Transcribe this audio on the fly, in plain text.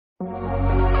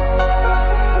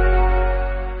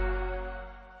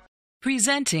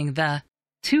Presenting the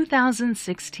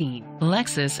 2016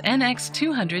 Lexus NX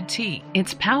 200T.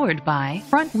 It's powered by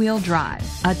front-wheel drive,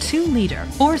 a 2-liter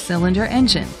 4-cylinder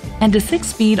engine, and a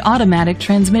 6-speed automatic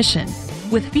transmission.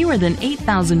 With fewer than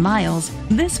 8,000 miles,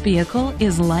 this vehicle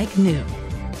is like new.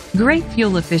 Great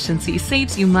fuel efficiency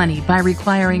saves you money by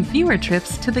requiring fewer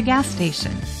trips to the gas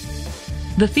station.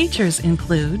 The features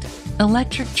include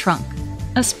electric trunk,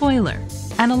 a spoiler,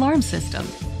 an alarm system,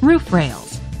 roof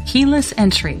rails, keyless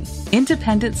entry,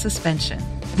 independent suspension,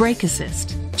 brake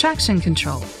assist, traction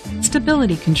control,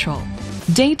 stability control,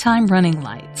 daytime running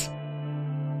lights.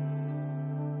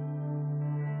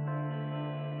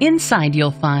 Inside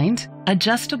you'll find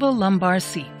adjustable lumbar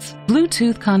seats,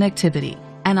 Bluetooth connectivity,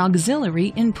 an auxiliary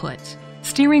input,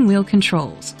 steering wheel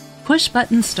controls,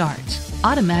 push-button start,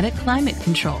 automatic climate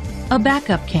control, a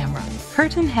backup camera,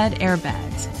 curtain head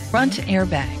airbags, front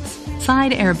airbags,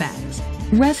 side airbags.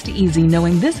 Rest easy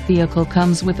knowing this vehicle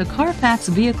comes with a Carfax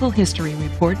Vehicle History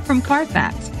Report from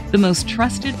Carfax, the most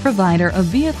trusted provider of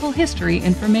vehicle history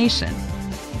information.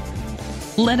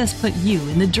 Let us put you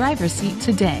in the driver's seat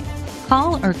today.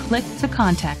 Call or click to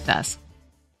contact us.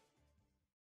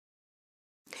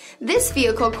 This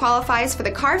vehicle qualifies for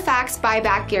the Carfax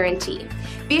buyback guarantee.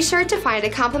 Be sure to find a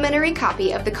complimentary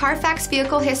copy of the Carfax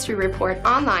Vehicle History Report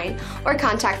online or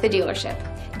contact the dealership.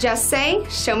 Just say,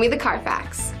 "Show me the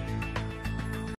Carfax."